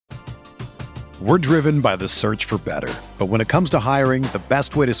We're driven by the search for better. But when it comes to hiring, the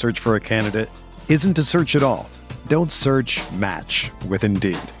best way to search for a candidate isn't to search at all. Don't search, match with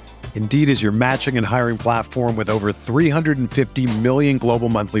Indeed. Indeed is your matching and hiring platform with over 350 million global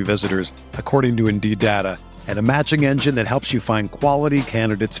monthly visitors, according to Indeed data, and a matching engine that helps you find quality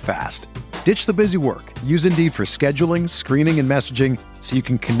candidates fast. Ditch the busy work. Use Indeed for scheduling, screening, and messaging so you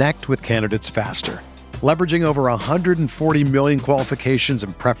can connect with candidates faster. Leveraging over 140 million qualifications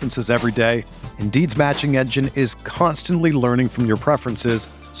and preferences every day, Indeed's matching engine is constantly learning from your preferences,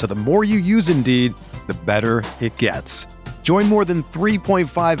 so the more you use Indeed, the better it gets. Join more than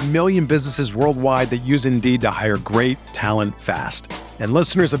 3.5 million businesses worldwide that use Indeed to hire great talent fast. And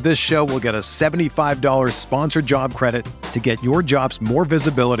listeners of this show will get a $75 sponsored job credit to get your jobs more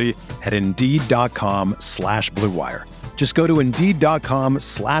visibility at Indeed.com/Blue Wire. Just go to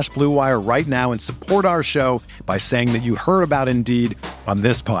Indeed.com/Blue Wire right now and support our show by saying that you heard about Indeed on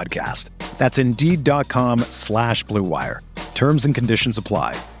this podcast. That's Indeed.com/Blue Wire. Terms and conditions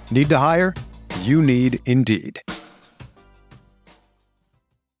apply. Need to hire? You need Indeed.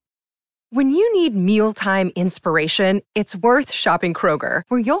 When you need mealtime inspiration, it's worth shopping Kroger,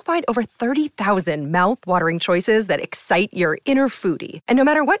 where you'll find over 30,000 mouth-watering choices that excite your inner foodie. And no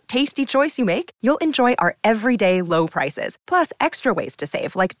matter what tasty choice you make, you'll enjoy our everyday low prices, plus extra ways to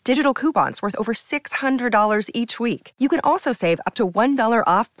save, like digital coupons worth over $600 each week. You can also save up to $1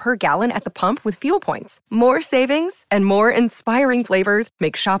 off per gallon at the pump with fuel points. More savings and more inspiring flavors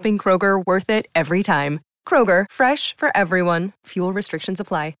make shopping Kroger worth it every time. Kroger, fresh for everyone. Fuel restrictions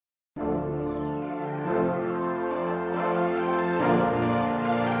apply.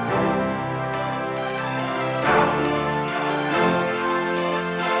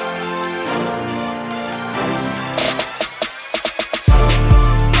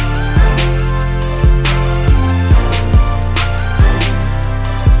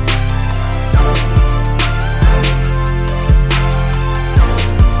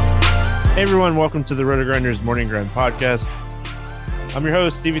 Hey everyone, welcome to the RotoGrinders Morning Grind Podcast. I'm your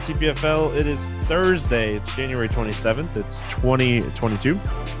host, Stevie TPFL. It is Thursday, it's January 27th, it's 2022.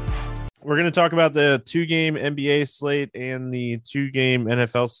 We're going to talk about the two-game NBA slate and the two-game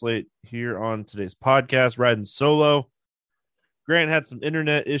NFL slate here on today's podcast, riding solo. Grant had some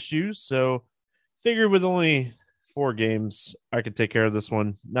internet issues, so figured with only 4 games, I could take care of this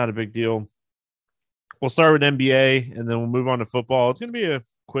one. Not a big deal. We'll start with NBA, and then we'll move on to football. It's going to be a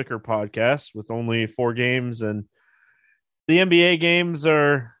quicker podcast with only 4 games, and the NBA games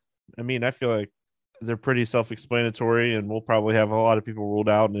are, I feel like they're pretty self-explanatory, and we'll probably have a lot of people ruled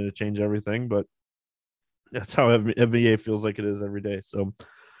out and it'll change everything, but that's how NBA feels like it is every day. So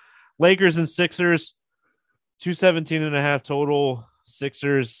Lakers and Sixers, 217.5 total.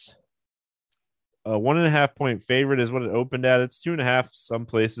 Sixers, a 1.5 point favorite is what it opened at. It's 2.5 some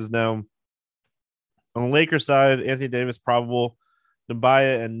places now. On the Lakers side, Anthony Davis probable,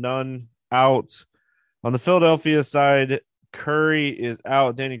 Nembhard and Nunn out. On the Philadelphia side, Curry is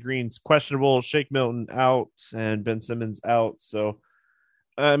out. Danny Green's questionable. Shake Milton out. And Ben Simmons out. So,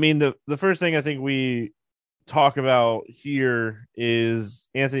 the first thing I think we talk about here is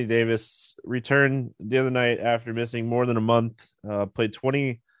Anthony Davis returned the other night after missing more than a month. Played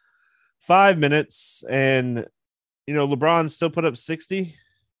 25 minutes. And, LeBron still put up 60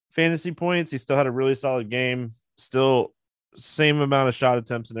 fantasy points. He still had a really solid game. Still same amount of shot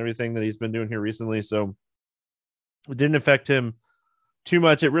attempts and everything that he's been doing here recently. So it didn't affect him too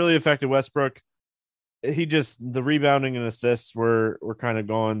much. It really affected Westbrook. The rebounding and assists were kind of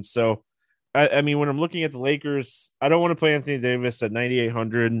gone. So, when I'm looking at the Lakers, I don't want to play Anthony Davis at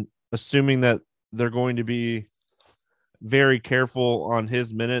 9,800, assuming that they're going to be very careful on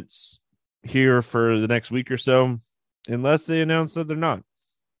his minutes here for the next week or so, unless they announce that they're not.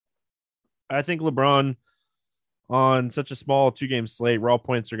 I think LeBron, on such a small 2-game slate, raw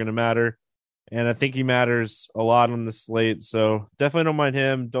points are going to matter. And I think he matters a lot on the slate. So definitely don't mind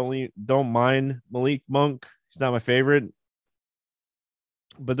him. Don't mind Malik Monk. He's not my favorite.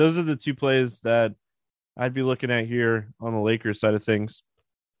 But those are the 2 plays that I'd be looking at here on the Lakers side of things.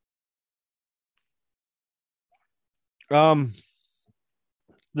 The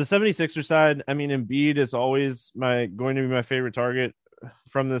 76er side, Embiid is always going to be my favorite target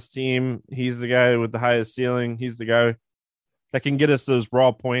from this team. He's the guy with the highest ceiling. He's the guy that can get us those raw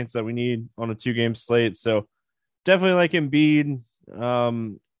points that we need on a 2-game slate. So definitely like Embiid.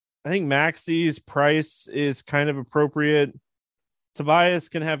 I think Maxi's price is kind of appropriate. Tobias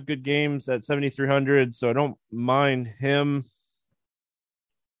can have good games at 7,300, so I don't mind him.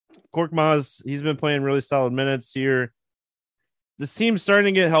 Korkmaz, he's been playing really solid minutes here. This team's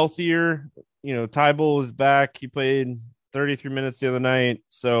starting to get healthier. Tybal is back. He played 33 minutes the other night.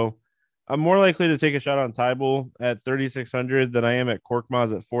 So I'm more likely to take a shot on Tybal at 3,600 than I am at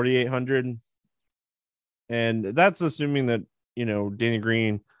Korkmaz at 4,800. And that's assuming that, Danny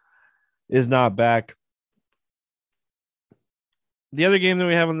Green is not back. The other game that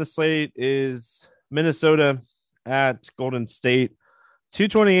we have on the slate is Minnesota at Golden State.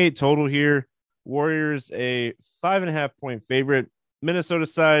 228 total here. Warriors a 5.5 point favorite. Minnesota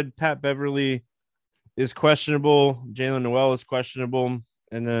side, Pat Beverly is questionable. Jalen Noel is questionable.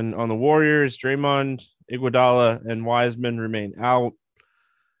 And then on the Warriors, Draymond, Iguodala, and Wiseman remain out.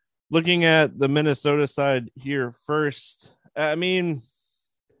 Looking at the Minnesota side here first, I mean,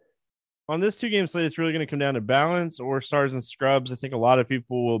 on this 2-game slate, it's really going to come down to balance or stars and scrubs. I think a lot of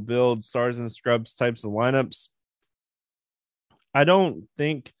people will build stars and scrubs types of lineups. I don't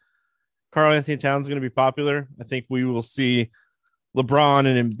think Karl-Anthony Towns is going to be popular. I think we will see LeBron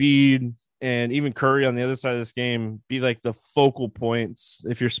and Embiid and even Curry on the other side of this game be like the focal points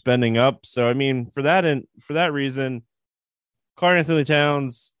if you're spending up. So, I mean, for that reason, Karl-Anthony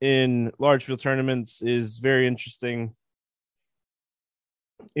Towns in large field tournaments is very interesting.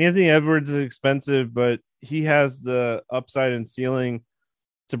 Anthony Edwards is expensive, but he has the upside and ceiling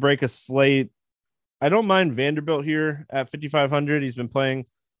to break a slate. I don't mind Vanderbilt here at 5,500. He's been playing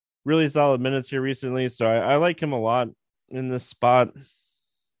really solid minutes here recently, so I like him a lot in this spot.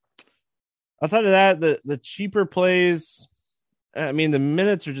 Outside of that, the cheaper plays, I mean, the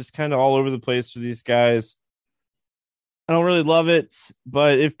minutes are just kind of all over the place for these guys. I don't really love it,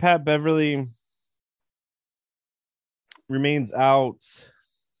 but if Pat Beverly remains out,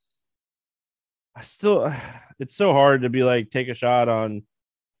 it's so hard to be like, take a shot on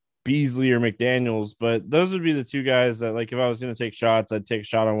Beasley or McDaniels, but those would be the two guys that, like, if I was going to take shots, I'd take a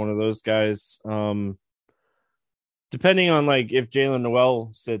shot on one of those guys. Depending on like if Jalen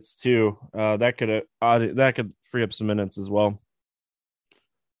Noel sits too, that could free up some minutes as well.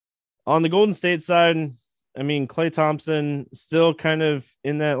 On the Golden State side, I mean, Klay Thompson still kind of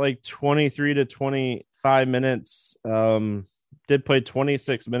in that like 23 to 25 minutes. Did play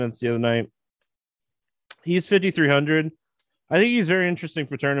 26 minutes the other night. He's 5,300. I think he's very interesting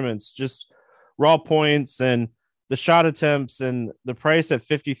for tournaments, just raw points and the shot attempts, and the price at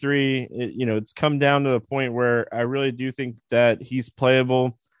 53, it's come down to the point where I really do think that he's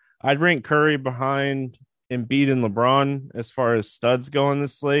playable. I'd rank Curry behind Embiid and LeBron as far as studs go on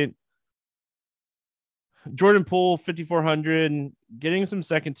this slate. Jordan Poole, 5,400, getting some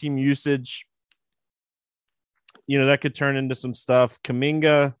second team usage. That could turn into some stuff.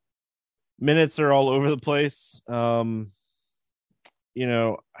 Kuminga, minutes are all over the place.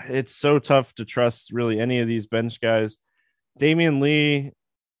 It's so tough to trust really any of these bench guys. Damian Lee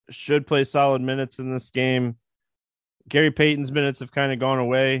should play solid minutes in this game. Gary Payton's minutes have kind of gone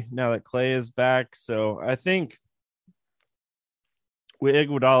away now that Klay is back. So I think with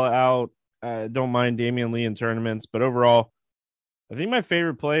Iguodala out, I don't mind Damian Lee in tournaments. But overall, I think my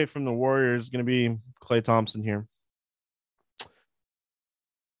favorite play from the Warriors is going to be Klay Thompson here.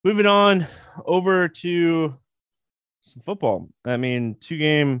 Moving on over to some football. I mean, two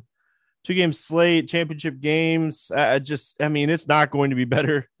game slate, championship games. It's not going to be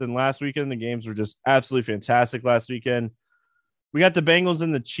better than last weekend. The games were just absolutely fantastic last weekend. We got the Bengals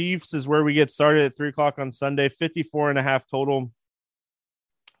and the Chiefs is where we get started at 3:00 on Sunday, 54.5 total.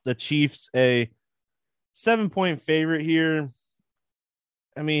 The Chiefs, a 7-point favorite here.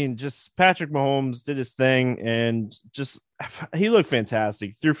 I mean, just Patrick Mahomes did his thing and he looked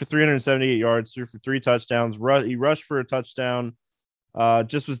fantastic. Threw for 378 yards, threw for 3 touchdowns. He rushed for a touchdown.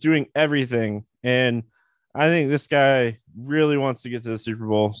 Just was doing everything. And I think this guy really wants to get to the Super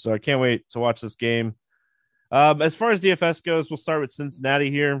Bowl. So I can't wait to watch this game. As far as DFS goes, we'll start with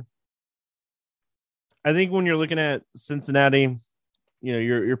Cincinnati here. I think when you're looking at Cincinnati,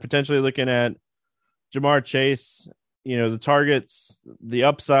 you're potentially looking at Jamar Chase. The targets, the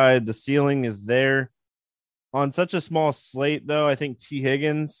upside, the ceiling is there. On such a small slate, though, I think T.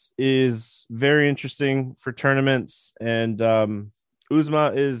 Higgins is very interesting for tournaments, and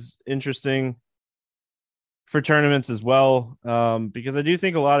Uzma is interesting for tournaments as well, because I do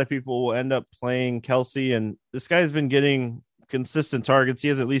think a lot of people will end up playing Kelsey, and this guy's been getting consistent targets. He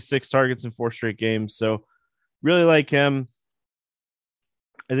has at least 6 targets in 4 straight games, so really like him.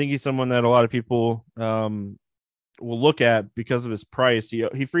 I think he's someone that a lot of people will look at because of his price.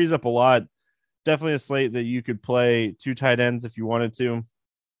 He frees up a lot. Definitely a slate that you could play 2 tight ends if you wanted to.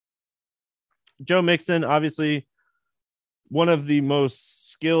 Joe Mixon, obviously one of the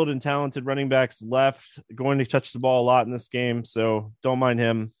most skilled and talented running backs left, going to touch the ball a lot in this game, so don't mind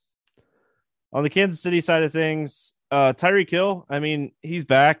him. On the Kansas City side of things, Tyreek Hill, I mean, he's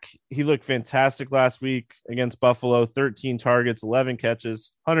back. He looked fantastic last week against Buffalo. 13 targets, 11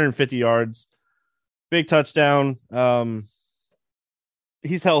 catches, 150 yards, big touchdown.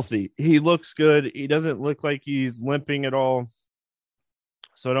 He's healthy. He looks good. He doesn't look like he's limping at all.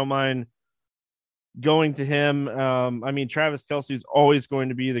 So I don't mind going to him. I mean, Travis Kelce is always going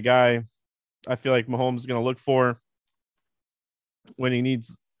to be the guy I feel like Mahomes is going to look for when he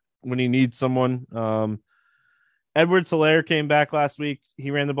needs someone. Edwards-Helaire came back last week.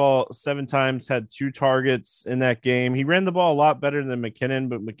 He ran the ball 7 times, had 2 targets in that game. He ran the ball a lot better than McKinnon,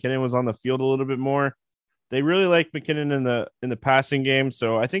 but McKinnon was on the field a little bit more. They really like McKinnon in the passing game.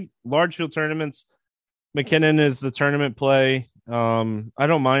 So I think large field tournaments, McKinnon is the tournament play. I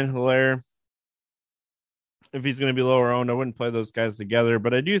don't mind Helaire. If he's going to be lower owned, I wouldn't play those guys together,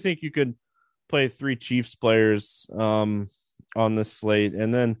 but I do think you could play 3 Chiefs players on this slate.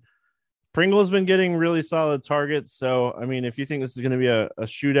 And then Pringle's been getting really solid targets. So, I mean, if you think this is going to be a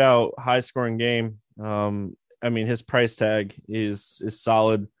shootout, high scoring game, I mean, his price tag is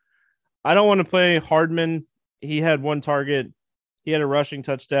solid. I don't want to play Hardman. He had 1 target. He had a rushing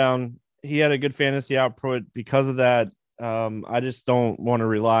touchdown. He had a good fantasy output because of that. I just don't want to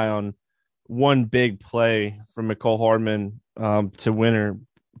rely on one big play from Mecole Hardman to win or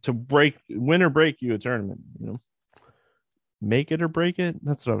break you a tournament, you know. Make it or break it.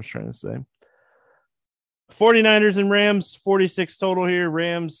 That's what I was trying to say. 49ers and Rams, 46 total here.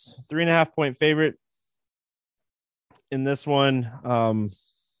 Rams, 3.5-point favorite in this one.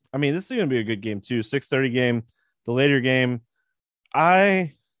 I mean, this is going to be a good game too. 6:30 game, the later game.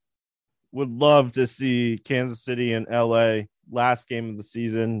 I would love to see Kansas City and LA last game of the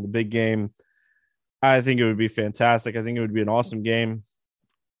season, the big game. I think it would be fantastic. I think it would be an awesome game.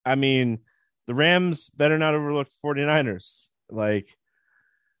 I mean, the Rams better not overlook the 49ers. Like,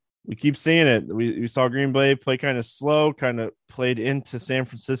 we keep seeing it. We saw Green Bay play kind of slow, kind of played into San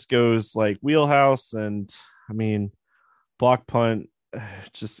Francisco's like wheelhouse. And I mean, block punt,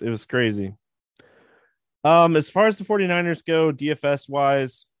 it was crazy. As far as the 49ers go, DFS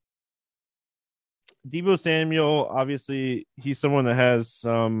wise, Deebo Samuel, obviously he's someone that has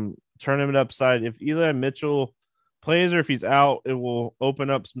some tournament upside. If Eli Mitchell plays or if he's out, it will open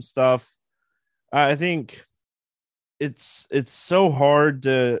up some stuff. I think it's so hard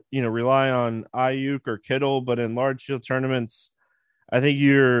to, rely on Ayuk or Kittle, but in large field tournaments, I think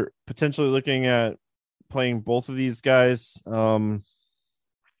you're potentially looking at playing both of these guys. The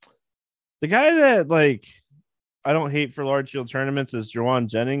guy that I don't hate for large field tournaments is Jauan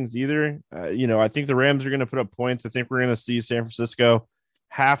Jennings either. I think the Rams are going to put up points. I think we're going to see San Francisco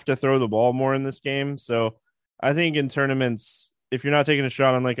have to throw the ball more in this game. So I think in tournaments, if you're not taking a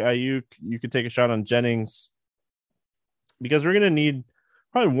shot on like Ayuk, you could take a shot on Jennings, because we're going to need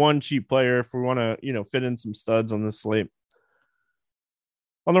probably one cheap player if we want to, fit in some studs on this slate.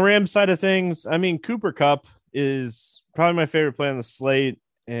 On the Rams side of things, I mean, Cooper Kupp is probably my favorite play on the slate.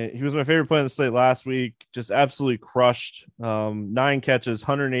 And he was my favorite play on the slate last week. Just absolutely crushed. 9 catches,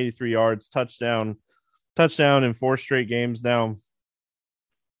 183 yards, touchdown in 4 straight games now.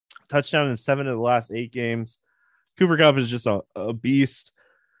 Touchdown in 7 of the last 8 games. Cooper Kupp is just a beast.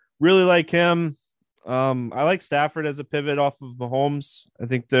 Really like him. I like Stafford as a pivot off of Mahomes. I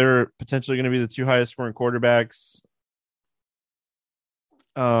think they're potentially going to be the 2 highest scoring quarterbacks.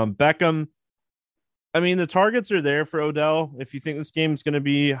 Beckham. I mean, the targets are there for Odell. If you think this game is going to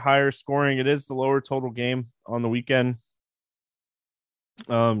be higher scoring, it is the lower total game on the weekend.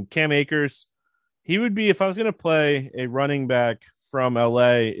 Cam Akers. He would be, if I was going to play a running back from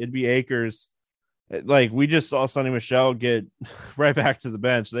LA, it'd be Akers. Like, we just saw Sonny Michel get right back to the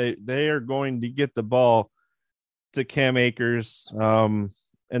bench. They are going to get the ball to Cam Akers. And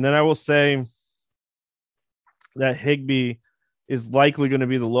then I will say that Higbee is likely going to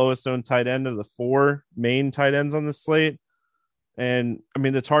be the lowest owned tight end of the 4 main tight ends on the slate. And I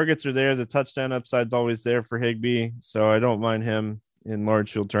mean, the targets are there. The touchdown upside's always there for Higbee. So I don't mind him in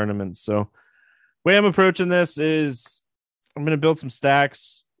large field tournaments. So the way I'm approaching this is I'm going to build some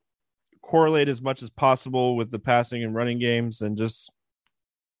stacks, correlate as much as possible with the passing and running games, and just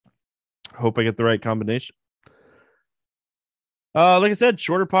hope I get the right combination. Like I said,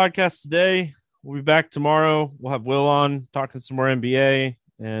 shorter podcast today. We'll be back tomorrow. We'll have Will on talking some more NBA.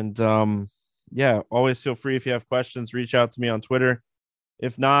 And always feel free, if you have questions, reach out to me on Twitter.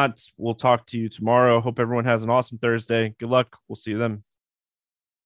 If not, we'll talk to you tomorrow. Hope everyone has an awesome Thursday. Good luck. We'll see you then.